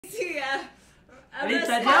sì,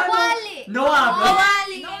 L'italiano? Kawali. No hablo.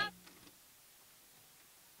 Kawali.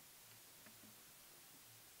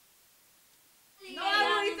 No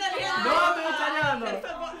hablo italiano. No hablo italiano. Per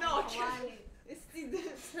favore, no. Kawali.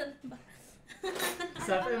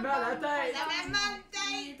 Ça fait mal à la tête. Ça fait mal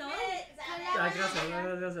Dito? Ah,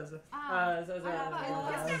 grâce à ça. Ah, ça.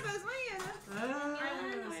 Qu'est-ce qu'il y a besoin, là? Ah,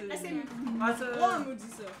 C'est Ah, ça. moi, on nous dit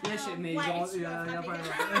ça. Yeah, shit, mais Ouais, genre, tu il y a vas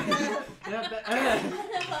pas.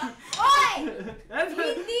 Oy!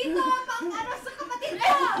 Hindi to pang ano sa kapatid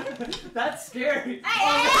ko! That's scary. Si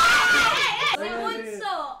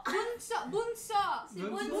Bunso! Bunso! Si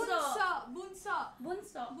Bunso! Bunso!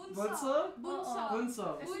 Bunso! Bunso? Bunso! Bunso.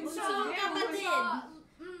 Bunso ang kapatid!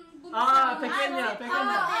 Ah, pequeña.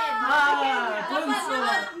 Kapatid! Ah, bunso.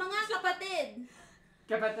 Mga kapatid!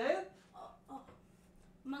 Kapatid?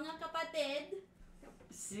 Mga kapatid!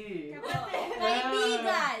 Si.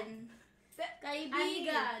 Kaibigan!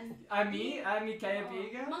 Kaibigan! Ami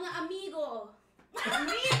kaibigan? Mga amigo!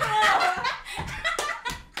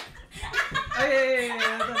 Ay,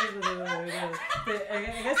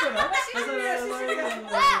 reste là.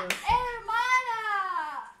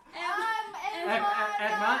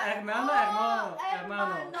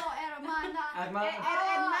 Hermano. Hermana.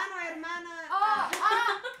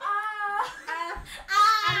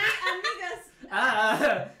 Amigas.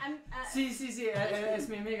 Sí, es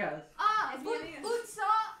mi amiga. Bunso!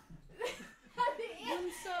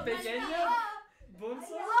 Pequeña?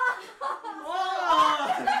 Bunso?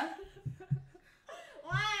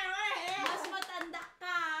 Mas matanda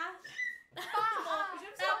ka!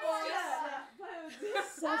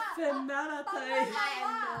 Ça fait mal à la tête.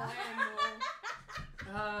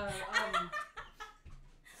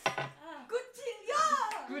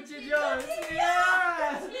 Cuchillo.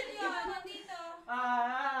 Yes. Nandito!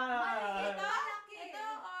 Ito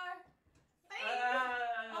or...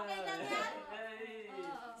 Okay lang yan?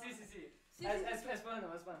 Sí. Es bueno.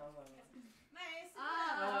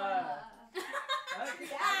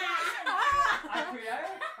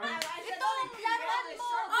 Itong laruan mo!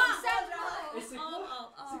 Set mo!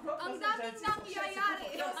 C'est quoi? Ang daming nangyayari!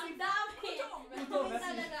 Ang dami! Ang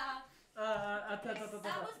talaga. Attends.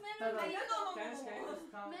 Tapos meron kayo.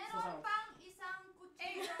 Meron pang isang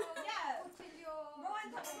kutsilyo. Rowan,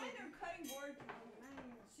 tapos when they're cutting board.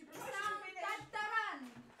 Isang tataran.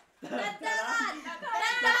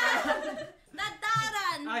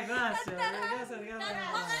 Tataran! Ah, grazie. Tataran.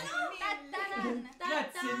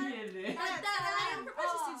 Grazie mille. Tataran!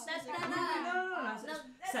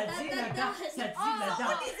 Ça dit la date.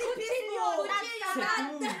 Kutsilyo! C'est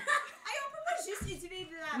tout. Juste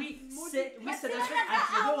utiliser la Oui, c'est le truc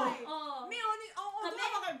alfredo. Oh. Mais on doit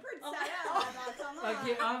avoir un peu de salade. Ok,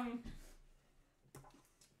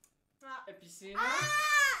 épicé.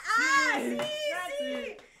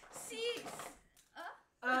 Si.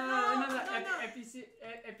 Non, épicé.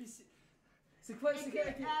 C'est quoi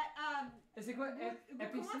épicé? C'est quoi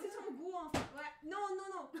Comment c'est son goût en fait? Ouais. Non.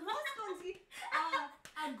 Comment est-ce qu'on dit?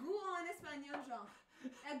 Un goût en espagnol, genre.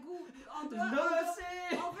 Un goût. On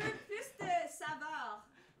veut plus de saveur.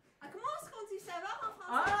 Comment est-ce qu'on dit saveur en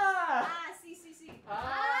français? Si.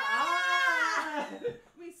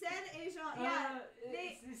 Oui, sel et genre. Comment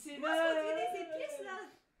est-ce qu'on dit les épices là?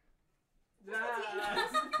 Non.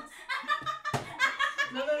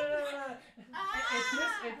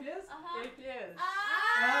 Épices. Essaie-tu?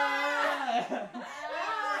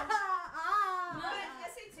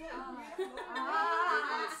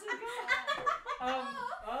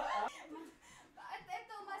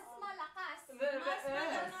 Ito, mas malakas.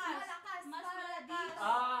 Mas malabis.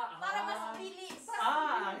 Ah. Para mas bilis.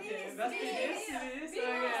 Ah, ok. Mas bilis.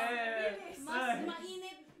 Mas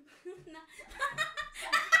mainit.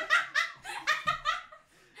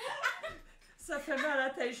 Ça fait mal à la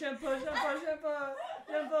tête, j'aime pas. Hindi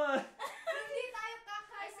tayo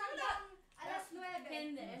kakain hanggang alas 9.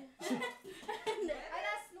 Hindi.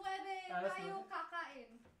 Alas 9 tayo kakain.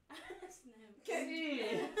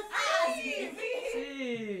 Si.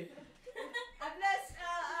 Hablas,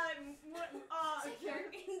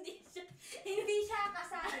 Hindi siya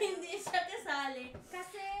kasali. Hindi siya kasali.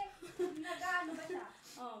 Kasi, nag-ano ba siya?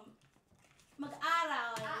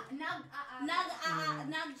 Mag-aral.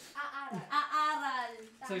 Aaral.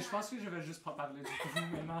 Je pense que je vais juste pas parler du tout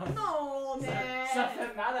maintenant. Non, mais. Ça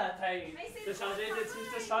fait mal à la tête. Mais c'est De changer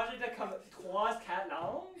de comme 3-4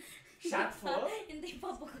 langues chaque fois. Hindi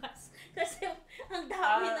pa bukas. Kasi ang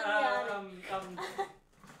dami nangyari.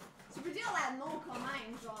 Tu peux dire la non quand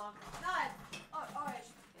même, genre. Non,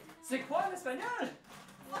 C'est quoi l'espagnol?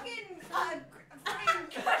 fucking. Fucking.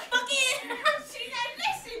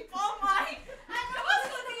 C'est pas moi. Comment est-ce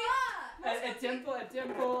qu'on dit? tiempo, el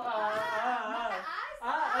tiempo. Mataas?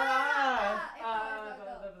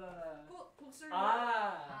 Pour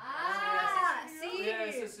celui-là. Si.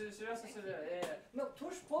 C'est celui-là. Non,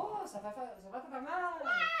 touche pas, ça va te faire mal.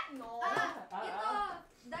 Non. Ito.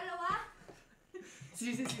 Dalawa?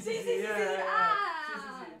 Si. Comment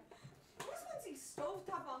est-ce qu'on dit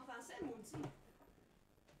stovetop en français, maudit?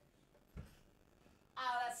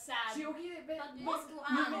 Ah, la sad. J'ai oublié. Mais on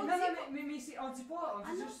dit pas, on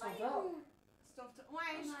dit juste stovetop. Stovetop.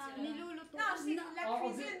 Ouais, je dirais. Niluluto. Non, c'est la On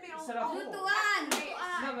dit- cuisine, mais on... c'est la four. Lutuan. Non,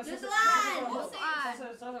 mais ça, Lutuan. ça,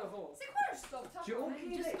 c'est le faux. C'est quoi un stovetop? J'ai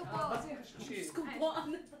aucune idée. Juste Ah, vas-y, rechercher. Diyos ko po.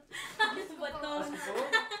 Ano to? Diyos ko to. Ah, c'est pas?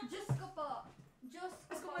 Diyos ko po. Diyos ko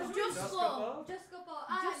Est-ce qu'on po. va jouer? Diyos Diyos ko. ko po. Diyos ko po.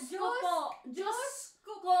 Diyos ko po. Diyos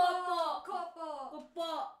ko po. Kopo. Ko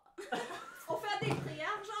po. On fait des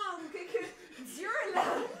prières, genre, ou quelque... Dieu, là!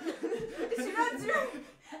 C'est-là, Dieu!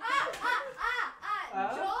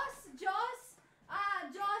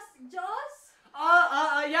 Diyos.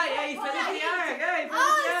 Yeah, il fait des prières, il fait des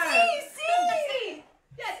prières. Si!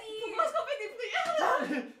 Yes. Pourquoi est-ce qu'on fait des prières, là?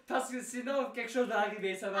 Parce que sinon, quelque chose va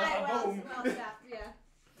arriver, ça va Ouais, faire well, boum. c'est ça, yeah.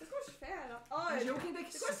 Qu'est-ce que je fais, alors? Ah, J'ai aucune idée c'est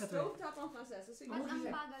qu'est-ce quoi que ça fait. stovetop en français? Ça, c'est Ba't quoi? ang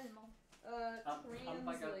bagal mo?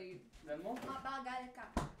 Translate. Donne-moi. Mabagal ka.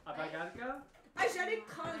 Abagalka. Ah, j'allais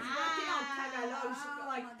translater en tagalog. Je suis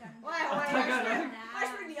like, Maganda. ouais, En ouais, tagalog? je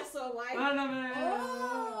peux lire ça, ouais. Non, mais.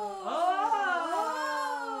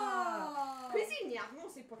 Oh! Cuisinière, non,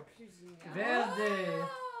 c'est pas cuisinière. Verde.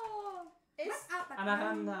 Est-ce Apat.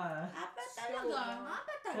 Anahanna. Apat talaga.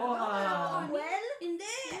 Oha. well? Hindi.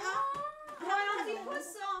 Ouais, on dit pas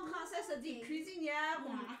ça en français, ça dit cuisinière ou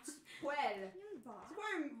poêle. Yun ba? C'est quoi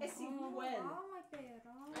un essi-poêle? Wow, may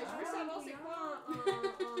pera. Je veux savoir c'est quoi en...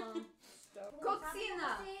 Cocina.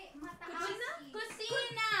 Kasi mataas Cucina? eh.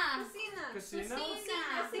 Kusina. Cuisine.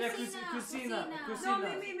 Cucina? Kusina. La cuisine. Non,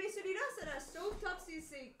 mais celui-là, c'est la stovetop,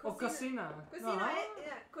 c'est Oh, cuisine. cocina. Cuisine, No,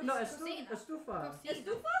 Cocina. estufa. Estufa.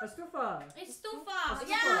 Estufa. Estufa. Estufa.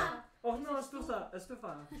 Yeah. Horno estufa.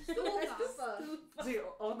 Estufa. Estufa. Si,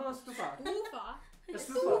 horno estufa. Estufa.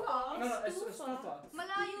 Estufa. No, estufa.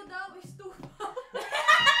 Malayo daw, estufa.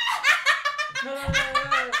 No.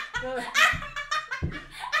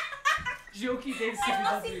 J'ai aucune idée de ce que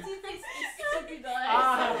tu dis. Estupido.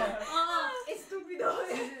 Ah. Estúpido.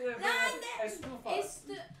 Estufa.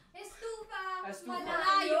 Estufa. Estufa.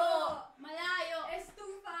 Malayo. Malayo.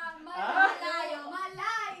 Estufa. Malayo.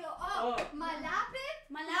 Malayo. Oh. Oh, malapit.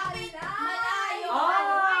 Malapit. Malayo.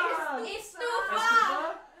 Malayo. Ah.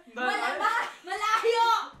 Estufa. Malayo. Malayo.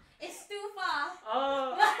 Estufa.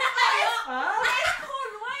 Oh. Malayo. Ah. Trop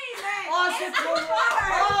loin, mais. Oh, c'est trop loin.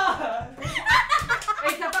 Oh.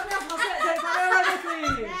 Hey, t'as parlé en français. T'as parlé avec lui.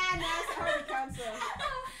 Non, c'est hard to cancel.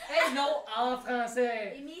 Hey, non, en français.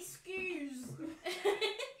 Et m'excuse.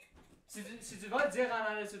 Si tu vas le dire en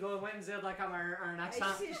anglais, tu dois au moins le dire dans comme un accent.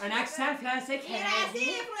 Hey, Un accent français canadien.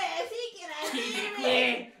 Québécois.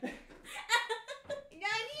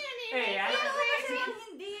 Hey, Kasi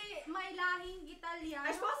hindi may lahing Italiano.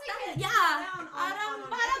 Je pense que Yeah. Parang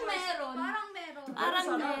meron. Parang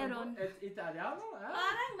meron. Italiano, hein?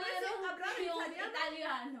 Parang meron Hablar yung Italiano?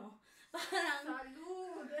 Italiano. Parang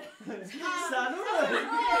Salud. Salud!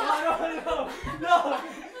 No!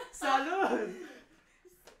 Salud!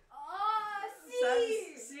 Oh,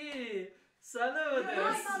 Si! Salud!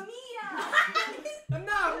 Mamma mia.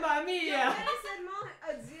 Mamma mia! J'allais seulement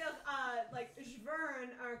dire, like, je veux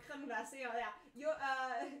un crème glacée. Yo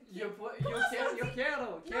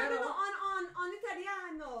quiero. Non, en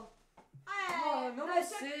italiano. non, je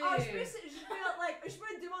c'est-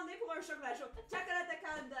 peux demander pour un chocolat chaud. Chocolate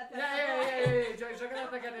calda. Yeah,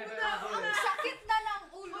 chocolate Ang sakit na ng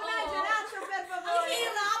ulo. Una gelato, per favore.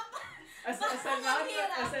 hirap. Es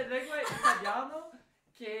el lengua italiano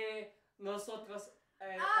que nosotros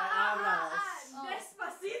hablamos.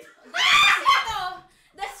 Despacito.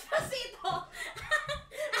 Despacito.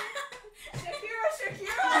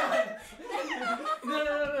 Shakira.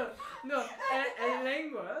 No. El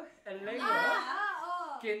lengua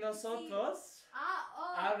Oh. que nosotros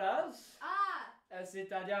Oh. hablamos es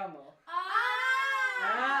italiano.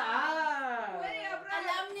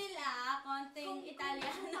 Alam nila konting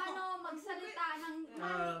Italiano. Kung paano magsalita ng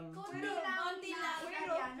konti Pero- lang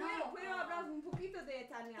Italiano. Puedo hablar un poquito de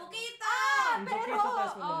italiano. Pukito. Un poquito de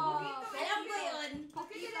español. Alam ko yun. Un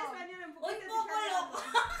poquito de español, un Un poquito de poco italiano. loco.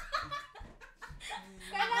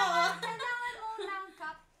 Kailangan mo ng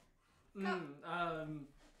cup.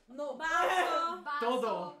 No, Baso.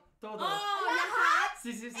 Todo. Oh, lahat?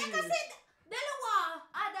 Sí. Kasi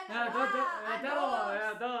dalawa.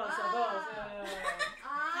 Dos.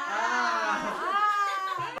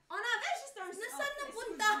 On avait juste un... Nasaan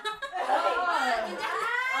napunta?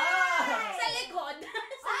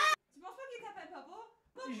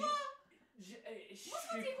 Moi,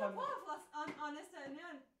 je ne dis pas en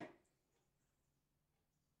espagnol.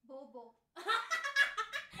 Bobo.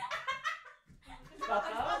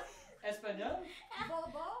 Papa, espagnol.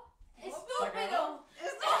 Bobo. Estúpido.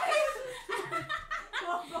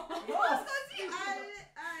 Comment est-ce qu'on dit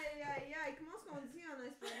aïe, comment est-ce qu'on dit en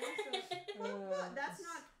espagnol ça? That's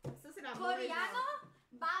not. Ça, c'est la mauvaise Coreano. langue.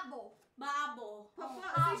 Babo. Babo.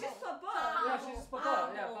 Papa, c'est juste papa. Yeah, she's just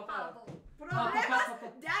papa. Yeah, papa. Babo. Problemas, Papa.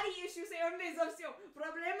 daddy issue, c'est une des options.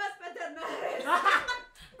 Problemas paternales.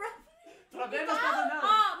 Problemas paternales.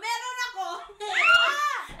 Oh, meron ako.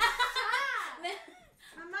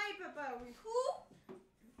 Maman et papa, oui.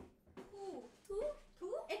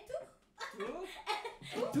 Et tu?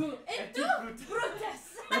 Tout. Et tu? Brutas.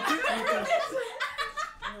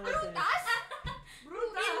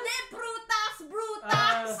 Hindi, prutas.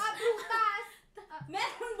 Brutas.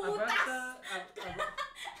 Meron butas.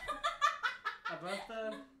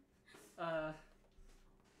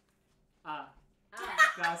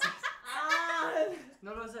 Gracias.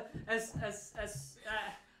 No lo sé.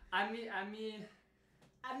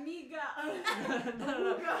 Amiga. No.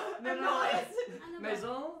 Ano ba?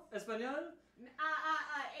 Maison, espagnol.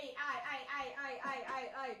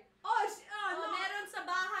 Ay. Oh, Non. meron sa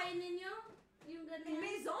bahay ninyo? Yung ganyan.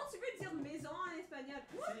 Maison, tu veux dire maison en espagnol?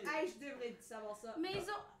 Si. Hey, je devrais savoir ça.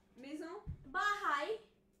 Maison? Bahay?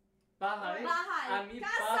 Bahay. Bahay. Ami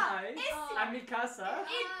Casa. bahay. Oh. Ami casa.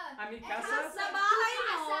 Ami casa. Sa bahay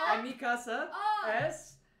mo? Ami casa. Oh.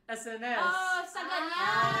 SNS. Oh, sa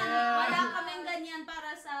ganyan. Ah. Wala kaming ganyan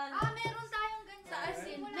para sa... Meron tayong ganyan. Sa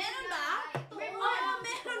asin. Wala Meron sila. ba? Ito. Oo,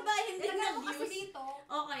 meron ba? Hindi Tignan mo kasi nag-use. dito.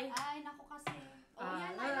 Okay. Ay, naku kasi.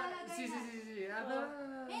 Yan na ilalagay Si. na.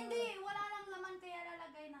 Hindi, wala nang laman kaya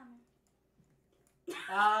lalagay namin.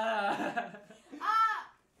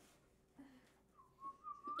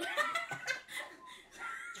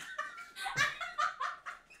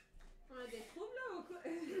 On a des troubles là ou quoi?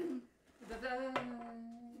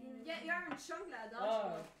 Il y a un chunk là-dedans, je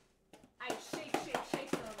crois. Hey, shake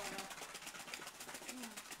ça, voilà.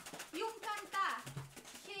 Yung kanta.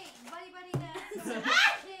 Shake, bali-bali dance.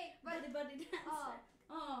 Shake, Body dance. Oh.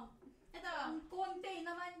 Oh. Ito. Ang konti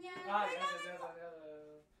naman yan. Konti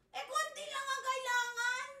lang ang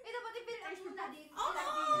kailangan. Dapat i-fill up muna din. Oo,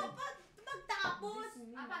 pagtapos.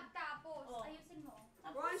 Pagtapos, Oh. ayusin mo.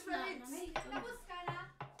 Orange na. Felix. Tapos ka na.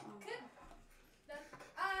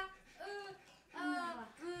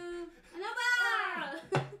 Ano ba?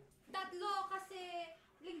 Tatlo kasi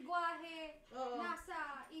lingwahe Oo.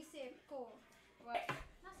 nasa isip ko.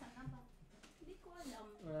 Nasaan na ba? Hindi ko alam.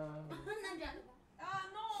 Nandyan.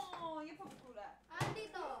 Non, il n'y a pas beaucoup là.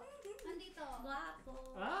 Andito. Guwapo.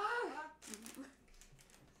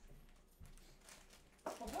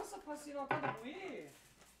 Pourquoi ça prend si longtemps de bouillir?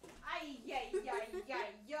 Aïe, man.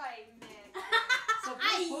 Ça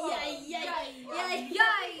Ay, bouille pas.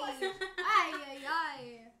 Ay.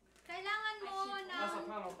 Kailangan mo Ça ng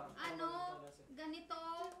prend longtemps. ganito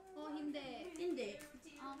o hindi. Hindi.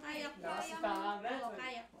 Kaya ko. Non, c'est en anglais. Oo,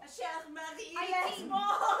 kaya ko. Chère Marie, Ay,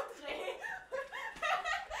 laisse-moi entrer.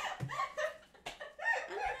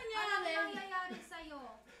 Ano Ano nangyari? nangyayari sa'yo?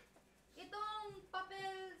 Itong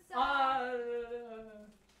papel sa...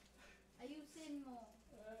 Ayusin mo.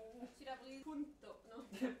 Tu l'as pris punto, non?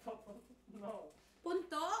 Non.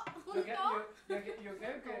 Punto? Punto? Yo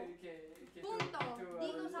creo que Punto.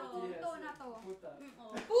 Dito sa punto na to. Puta.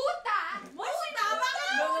 Oo. Puta! Puta!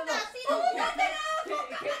 Bakit puta?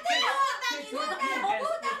 Sino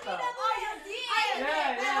puta?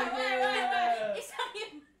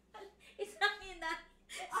 Isang ina.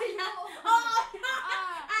 Sila. Oo.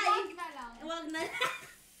 Ay. Wag na lang. Wag na.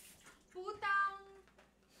 Putang...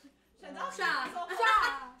 J'adore Chat. qu'ils ont-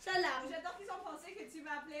 Siya lang. J'adore qu'ils ont pensé que tu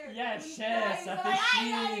m'appelais un Yeah, punto. chef, ça fait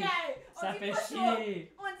chier. On Ça dit fait pas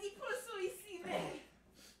chier. On dit pas ça ici, mais...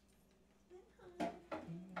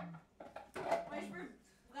 Ouais, je peux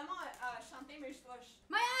vraiment chanter, mais je dois...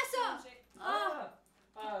 May aso!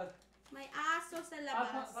 May aso sa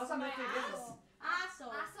labas. Pasa May que aso. Aso.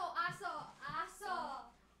 Aso! Oh! Aso!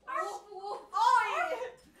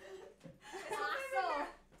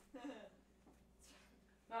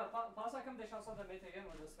 Non, pense à comme des chansons de Métérim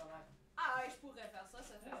ou de ce moment. Ah ouais, je pourrais faire ça,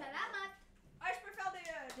 ça fait. Salamat! Ah, je peux faire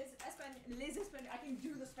des espagnols. Les espagnols. I can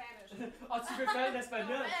do the Spanish. Oh, tu veux faire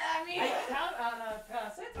l'espagnol? I mean, Hey, parle en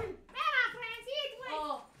français, toi?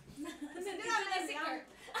 Oh. c'est de la musique.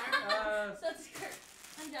 So, skirt.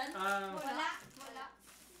 Andyan? Wala.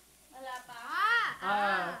 Wala pa.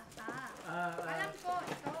 Alam ko,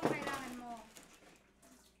 ito ang kailangan mo.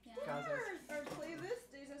 Yan. Casas. Un playlist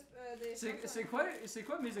des C'est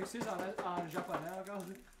quoi mes excuses en japonais encore?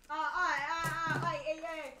 Hey.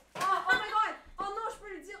 Oh my god! Oh non, je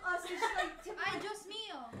peux le dire. Ah, c'est juste like. Ay, Diyos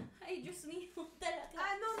mio. Ay, Diyos mio. Talaga.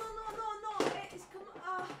 Ah, non. C'est comme.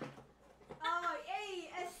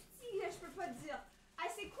 Hey, esti, je peux pas te dire. Ah,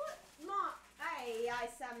 c'est quoi? Non. Hey,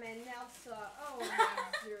 ça m'énerve ça. Oh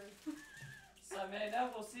mon dieu. Ça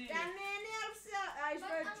m'énerve aussi. Ça m'énerve ça. Ah, je vais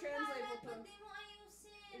Ba't ang translate kalat? pour Ba't toi. di mo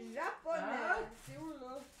ayusin? Japonais. C'est où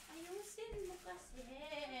là? Ayusin mo kasi.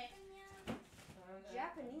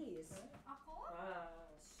 Japanese. Ako?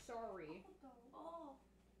 Sorry. Ako to. Oo.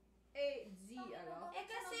 Eh, di alors. Eh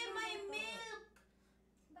kasi may milk.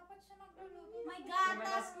 Dapat siya nagluluto. May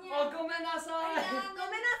gatas niya. Oh, gomenasai!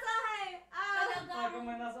 Gomenasai! Talaga.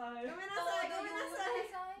 Gomenasai!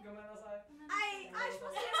 Gomenasai! Ay, je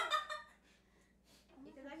pense que...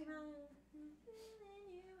 Itadakimasu.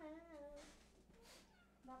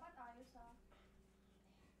 Dapat ayos ah.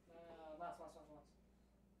 Mas.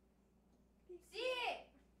 Si!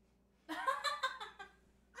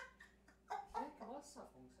 Comment ça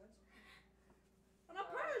fonctionne? On a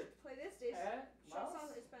pas play this des chansons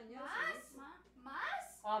Mas? espagnoles.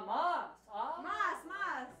 Mas? Ah, mas! Ah! Mas!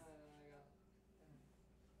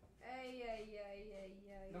 Ay.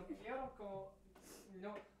 No quiero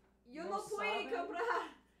no Yo no no puedo saben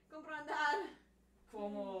comprender.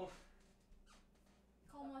 como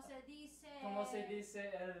Como se dice?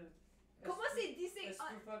 el ¿Cómo se dice?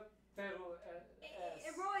 estufa, pero es...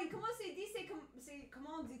 Rowan, ¿cómo se dice?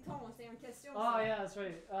 Comment dit-on? C'est une question. Oh, yeah, that's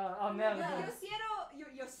right. Merde. Yo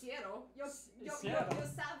quiero. Quiero. Yo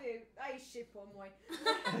sabe. Ay, je sais pas, moi.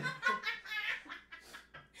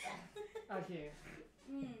 Okay.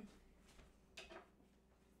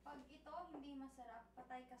 Pag ito hindi masarap,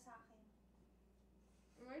 patay ka sa akin.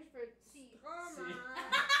 Moi, je peux... Si.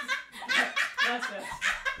 That's it.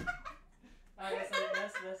 That's it.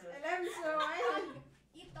 Elle aime ça, ouais. Pag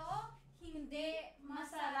ito hindi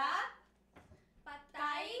masarap,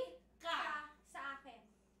 patay ka sa akin.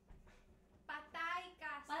 Patay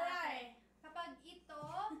ka sa akin. Kapag ito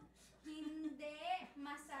hindi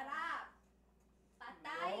masarap,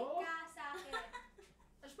 patay ka sa akin.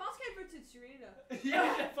 Je pense qu'elle veut te tuer, là.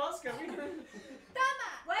 Yeah, je pense que oui. Tama!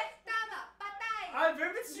 Ouais. Tama! Patay! Ah, elle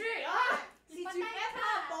veut me tuer! Ah! Si tu Patay fais ka.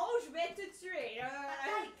 pas bon, je vais te tuer.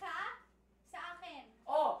 Patay ka sa akin.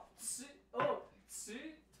 Oh,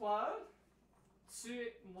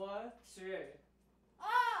 moi, tuer.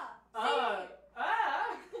 Oh!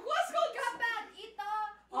 Pourquoi est-ce qu'on... Kapag ito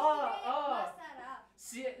hindi masarap.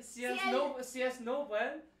 Si es no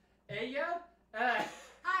buen, ella, Ah,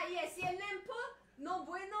 yeah, si elle n'aime pas, non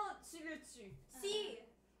bueno, tu le tues. Si...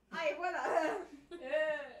 Allez, voilà.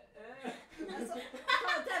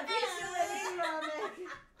 T'as vu sur la ligne, là, mec.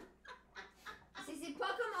 C'est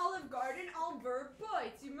pas comme Olive Garden, on veut pas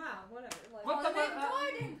et tu meurs, whatever. Like, What the Olive fuck?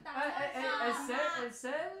 Garden, Elle sel?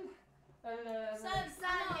 Sal.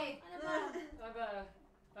 Ano ba?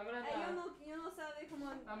 yo no sabe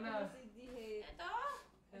cómo se dice Ito?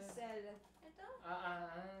 sel. Ito?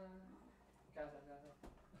 Casa.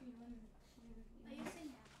 Yun. Ayusin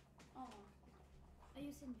niya. Oo.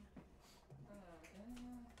 Ayusin niya.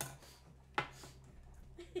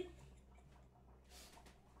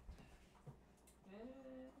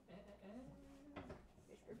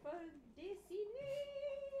 Je peux pas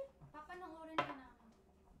dessiner. Papanoorin ka namin.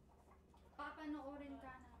 Papanoorin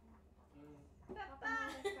ka namin.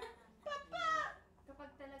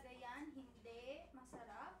 Kapag talaga yan, hindi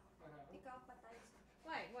masarap, ikaw patay sa...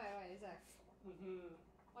 Ouais, exact.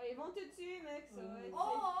 Ouais, ils vont te tuer, mec, ça.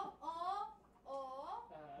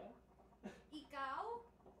 Ikaw,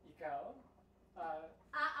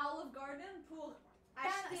 À Olive Garden pour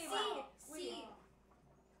acheter. si.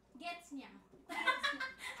 Gets niya.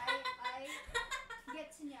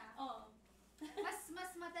 Gets niya. Oo.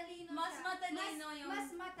 Mas matalino Mas siya. matalino yung...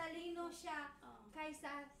 Mas matalino siya Oo.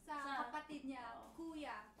 kaysa sa kapatid niya, Oo.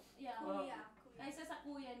 kuya. Yeah. Kuya. Kaysa sa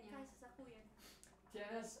kuya niya. Kaysa sa kuya niya.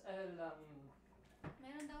 Tienes el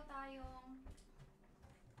Meron daw tayong...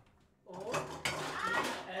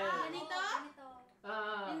 Ganito? Ganito.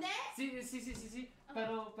 Hindi? Sí.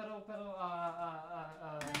 Pero,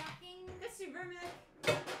 Malaking... Qu'est-ce que tu veux, mec?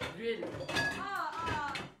 l'huile.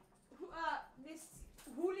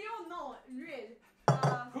 Julio, non, l'huile.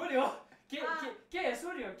 Julio? ¿Qué es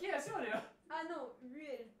Julio? Ah non,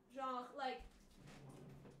 l'huile. Genre, like.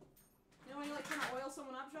 You know when you like kind of oil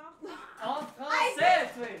someone up, genre? En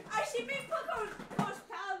français, tu. Ah, je sais même pas quand je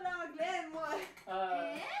parle l'anglais, moi.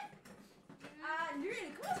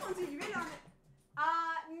 L'huile, comment est-ce qu'on dit l'huile en...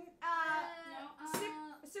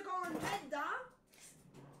 ce qu'on met dedans.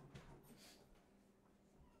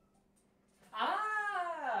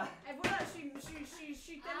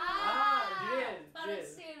 Grill. Parang Grill.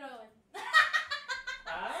 si Rowan.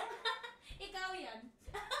 Ah? Ikaw yan.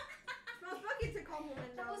 Je pense pas qu'il te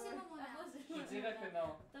complimente. Tapusin mo muna. Tapusin Je mo. dirais que non.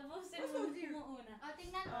 Tapusin What's mo with you? una. O,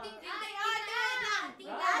 tingnan. Ah.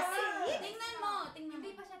 Tingnan mo.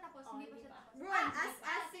 Hindi pa siya tapos. Hindi pa siya tapos. Rowan, Tingnan mo.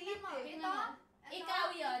 aceite. Ito. Ikaw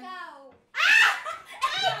yun. Ikaw.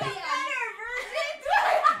 Ikaw yan.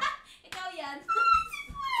 Ikaw yan.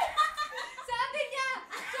 Sabi niya!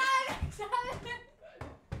 Sabi!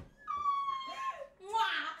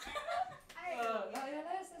 Mwah! Ay.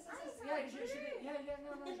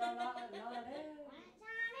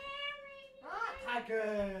 Ta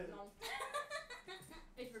gueule. Non.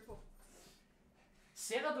 Et je veux pas.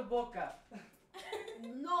 Cera de boca.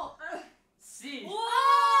 Non. Si.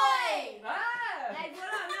 Oi! Ah! Hey,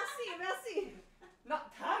 voilà, merci. Non,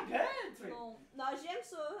 ta gueule, toi. Non, non, j'aime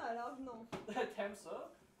ça, alors non. T'aimes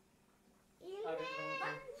ça? Il Ah, mais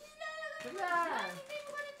vraiment. Hindi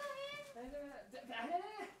mo ganitohin.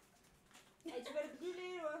 Hey, tu vas le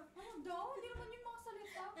brûler, là. Ano daw? Hindi naman yung mga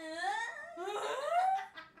salita.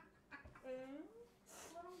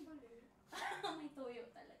 Parang bali. May tuyo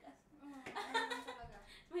talaga. Meron talaga.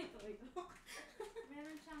 May tuyo.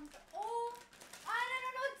 Meron siyang... Oh!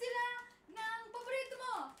 Nanonood sila ng paborito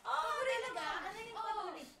mo! Paborito talaga? mo! Ano yung Oo.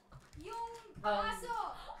 paborito? Yung Um, aso!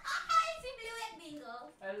 Ay, si Blue at Bingo!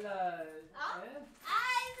 Elle,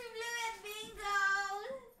 Ay, si Blue at Bingo!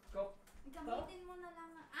 Kop. Gamitin mo na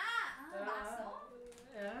lang. Baso?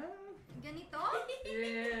 Ganito?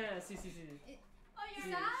 Yeah, si. O Si.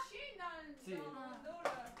 isa? Si.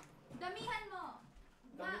 Damihan mo.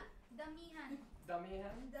 Dami- Damihan.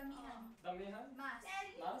 Damihan. Damihan. Mas.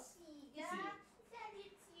 Mas?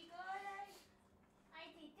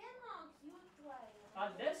 Ah,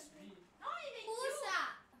 lesbi. Pusa.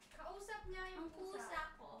 Kausap niya Ang yung pusa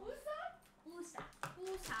ko. Pusa?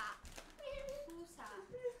 Pusa. Pusa.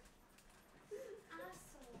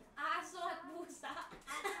 Aso. Aso at pusa.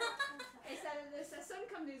 Hey, ça sonne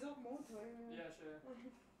comme des autres mots, toi. Yeah, sure.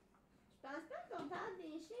 Je pense pas qu'on parle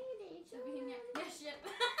des chiens, des chats. Sabihin niya. Yes, shit.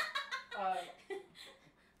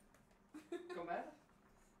 Comer.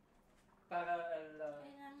 Para el.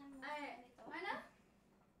 Kailangan mo. Ay, ano?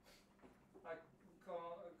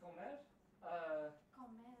 Comer. Comer.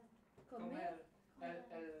 Comer.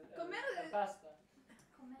 Comer, El pasta.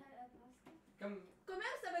 Comer el pasta. Comme.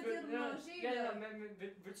 Comment ça veut dire manger, Yeah, là? mais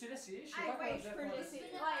veux-tu l'essayer? Je sais Ah, pas ouais, comment je dire peux comment laisser.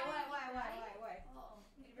 l'essayer. Ouais. Oo.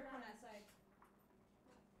 Je veux qu'on essaye.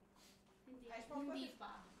 Hindi, Ay, je pense pas hindi que-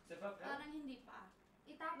 pa. C'est pas prêt? Parang hindi pa.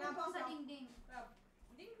 Itapon Napang mo sa ka. dingding.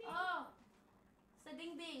 Ding, ding. Oh! Sa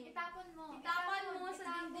dingding. Itapon mo. Itapon mo sa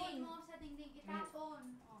dingding. Itapon mo sa dingding. Itapon.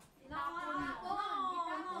 Oh. Itapon mo.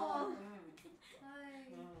 Itapon. Mm. Ay.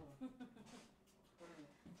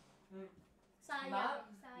 Sayang.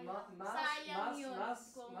 Sayang yun. Más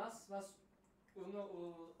Kung- 1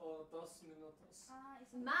 o 2 minutos. Isang...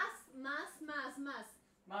 Mas. Más.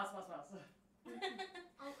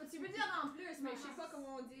 Tu peux dire en plus, mais je sais pas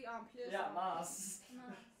comment on dit en plus. Yeah, más.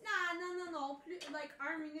 Non, plus, like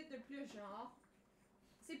 1 minute de plus, genre.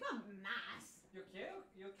 C'est pas masse. Yo quiero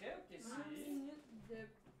que 1 sí. minute de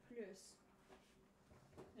plus.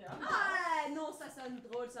 Yeah. Ah, non, ça sonne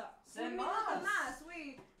drôle, ça. C'est 1 minute de masse. masse,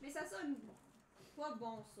 oui. Mais ça sonne pas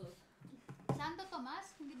bon, ça. Santo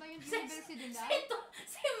Tomas? Hindi ba yung Si- universidad?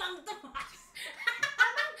 Si Mang Tomas.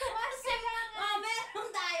 Mang Tomas kailangan. Oh, meron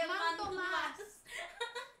tayo Mang Mang Tomas. Tomas.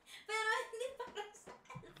 Pero hindi para sa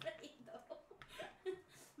Alfredo.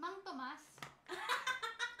 Mang Tomas?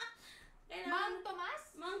 Kailangan- Mang Tomas?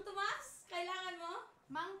 Mang Tomas? Kailangan mo?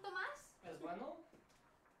 Mang Tomas? Es bueno?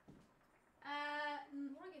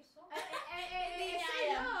 Murag ipso. Hindi niya Essaye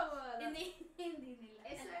alam. là, voilà. Hindi nila.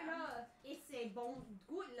 Essaye là. Et c'est bon.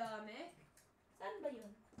 Goûte là, mec. Saan ba yun?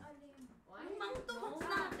 Alin? Yung Mang Tomas Non.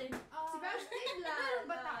 natin. Tu peux ajouter de la...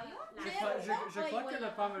 Ba tayo? Je crois que le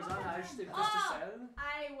parmesan a ajouté plus de sel.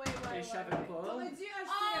 Aïe, ouais. Et je savais pas. T'aurais dû ajouter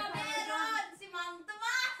Oh, le parmesan. meron! Si Mang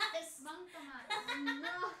Tomas! Mang Tomas.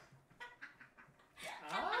 Non.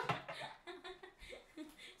 Ah?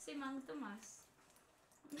 Si Mang Tomas.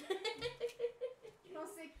 Je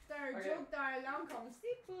pensais que c'était un Ok. joke dans la langue comme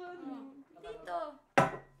c'est pas. Oh. Dito.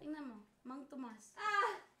 Tingnan mo. Mang Tomas.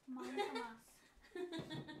 Ah! Mang Tomas.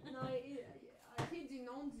 Non, il fait du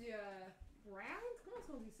nom du brand? Comment est-ce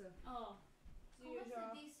qu'on dit ça? Oh. Du Comment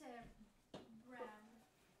genre... se dit brand?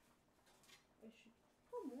 Je sais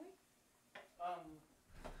pas moi.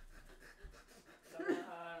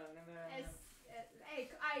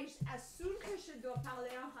 Hey, assume que je dois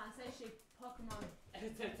parler en français, je sais pas comment.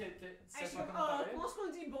 Hey, C'est pas comment parler? comment est-ce qu'on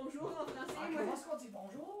dit bonjour en français? Ah, moi? comment est-ce qu'on dit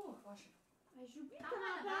bonjour? Ah, je sais pas. J'oublie Tama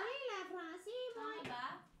comment na ba? parler la français, moi. Tama ba?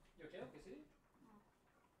 You okay? Okay, see?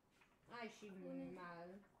 je suis mal.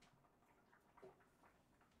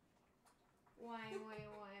 Ouais,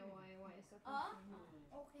 ça continue.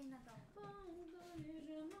 Okay na daw.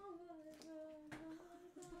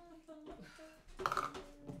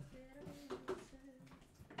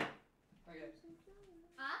 Okay.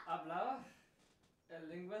 Ah? Hablar el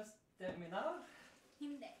lenguas terminar?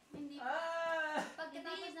 Hindi. Hindi pa. Ah!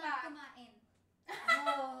 Pagkatapos Hindi na pa. kumain.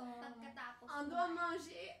 Pagkatapos On doit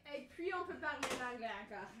manger et puis on peut parler l'anglais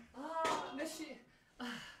encore. Ah! Mais je...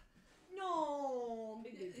 Non,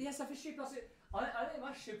 bébé. Yeah, ça fait chier parce que...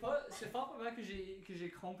 Honnêtement, je sais pas, c'est fort probable que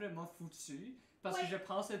j'ai complètement foutu parce que Ouais. je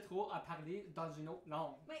pensais trop à parler dans une autre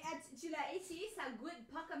langue. Mais tu l'as essayé, ça goûte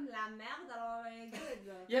pas comme la merde, alors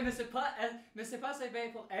good. Yeah, mais c'est pas assez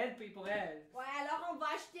bien pour elle puis pour elle. Ouais, alors on va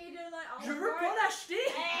acheter de la... Je veux pas l'acheter!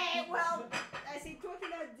 Hey, well, c'est toi qui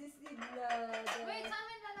l'as décidé de... Wait, saan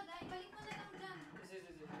mo lalagay? Balik mo na lang dyan.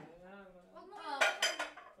 Huwag mo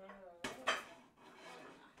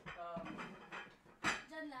Oh.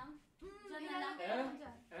 Dyan lang. Dyan na lang. ilalagay mo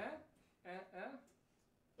dyan. Ha?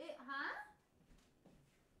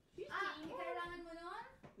 Ah, kailangan mo nun?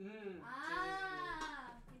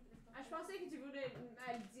 Ah! Ah, je pensais que tu voulais...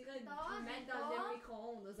 Elle dirait de Attends, mettre attends. dans le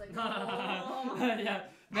micro-ondes. I was like, Yeah.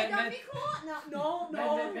 Hey, dans le micro-ondes? Non,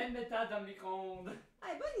 non. Mets-ta dans le micro-ondes.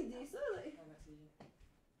 Ah, bonne idée, ça, là. Ah, merci.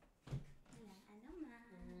 Wala ka naman.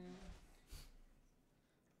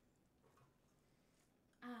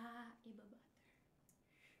 Iba butter.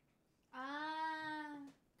 Ah!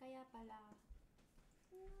 Kaya pala.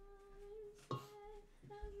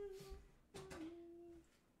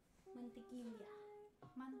 Mantikilya.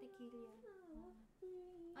 Mantikilya.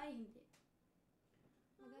 Ay, hindi.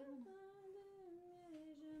 Lagay mo na.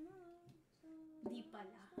 Di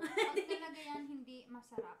pala. Pag nilagayan hindi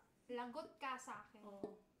masarap, lagot ka sa akin.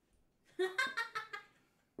 Oo.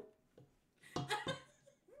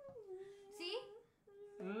 See?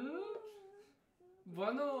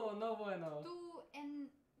 Bueno o no bueno? To and...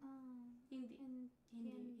 Hindi.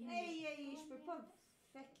 Hindi. Hey, hey, je peux pas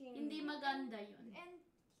fucking... Hindi maganda yun.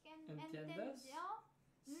 ¿Entiendes? Creo.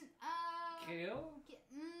 Creo.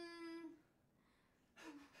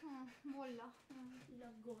 Wala.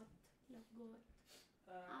 Lagot. Lagot.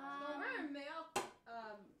 On veut un meilleur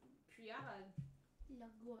cuillère à...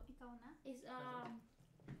 Lagot. Ikaw na? Is,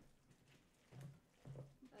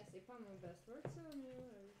 c'est pas mon best word, ça,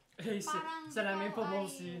 mais... Hey, Parang c'est la même ikaw pour moi ay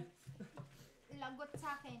aussi. Lagot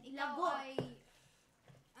sa akin. Ikaw Lagot. ay...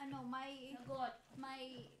 Ano, may... lagot.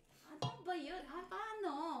 May... Ano ba yun?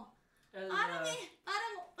 Paano? Elle, Parang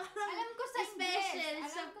Alam ko sa special.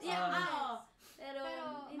 English. Alam ko sa Yeah, English. oo. Pero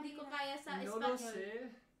hindi ko mahirap. kaya sa no lo Espanyol. sé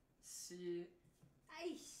si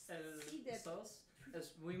Ay, el si de... sauce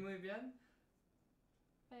es muy bien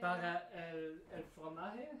Pero, para el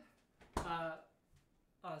formaje a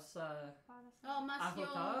sa para sa... Oh, mas yung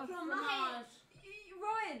Avocat? fromage.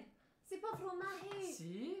 Rowan, c'est pas fromage.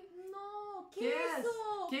 si Non, Qu'est-ce?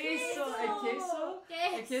 queso. queso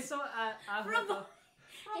el queso a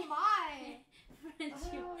Oh my! French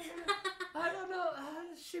yung. I don't know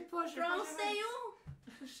je sais pas Français yung.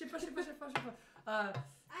 je sais pas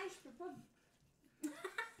Ay, je peux pas...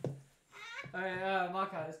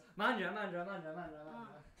 Marcos manja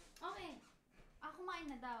Okay. Kumain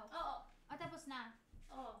na daw. Oo. Tapos na.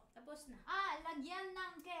 Oo. Tapos na. Lagyan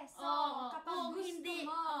ng keso Oo. kapag Kung gusto hindi.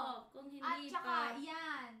 mo. Oo. Kung hindi At saka, pa.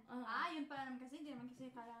 yan. Oo. Yun pala naman kasi. Hindi naman kasi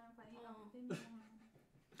kailangan pa rin. Oo.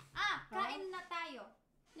 Kain na tayo.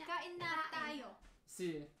 Kain na tayo.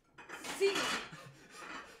 si Si.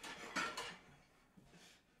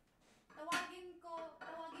 Tawagin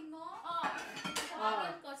mo? Oo.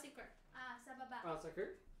 Tawagan ko si Kurt. Sa baba.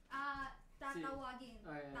 soccer Tatawagin.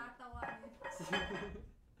 Ah, yan. Tatawagin.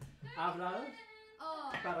 hablar Oh.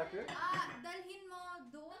 para que Dalhin mo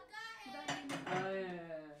doon. Dalhin mo.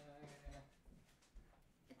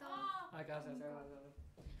 Ito. Gracias.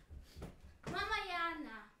 Mamaya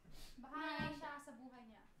na. Bahala siya sa buhay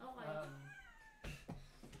niya. Okay.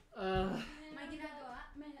 May ginagawa?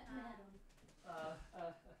 Meron.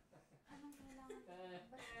 Anong kailangan?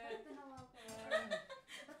 Ba't tinawag ko?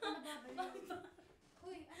 Ba't ka nababaliw?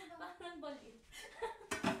 Uy, ano ba? Parang balit.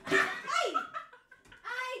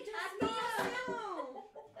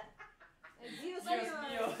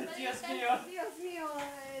 Dios mío. Dios mío.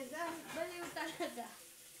 Baliw talaga.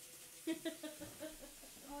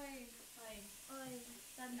 Uy. Oy,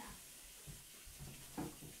 sana.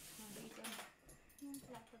 Dito. Yung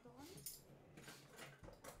plato doon.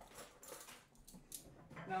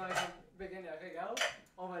 Non, regarde,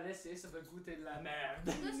 on va laisser, ça va goûter de la merde.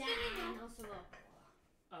 Gusto niyo? Ano sulo?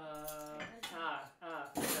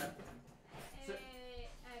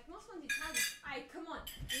 Comment est-ce qu'on dit tag? Hey, come on.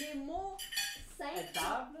 Les mots simples.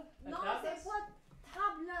 Table. Non, c'est pas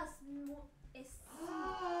table là, c'est le mot.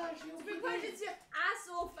 Ah, j'ai Tu oublié. peux pas juste dire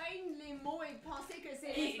as au fin les mots et penser que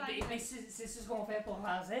c'est espagnol. Mais c'est ce qu'on fait pour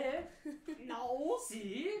français. Non.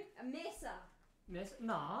 Si. Mesa. Mais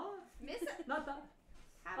non. Mesa. Non, attends.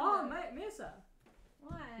 Table. Ah, mais ça.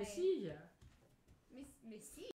 Ouais. Mais si. Mais si.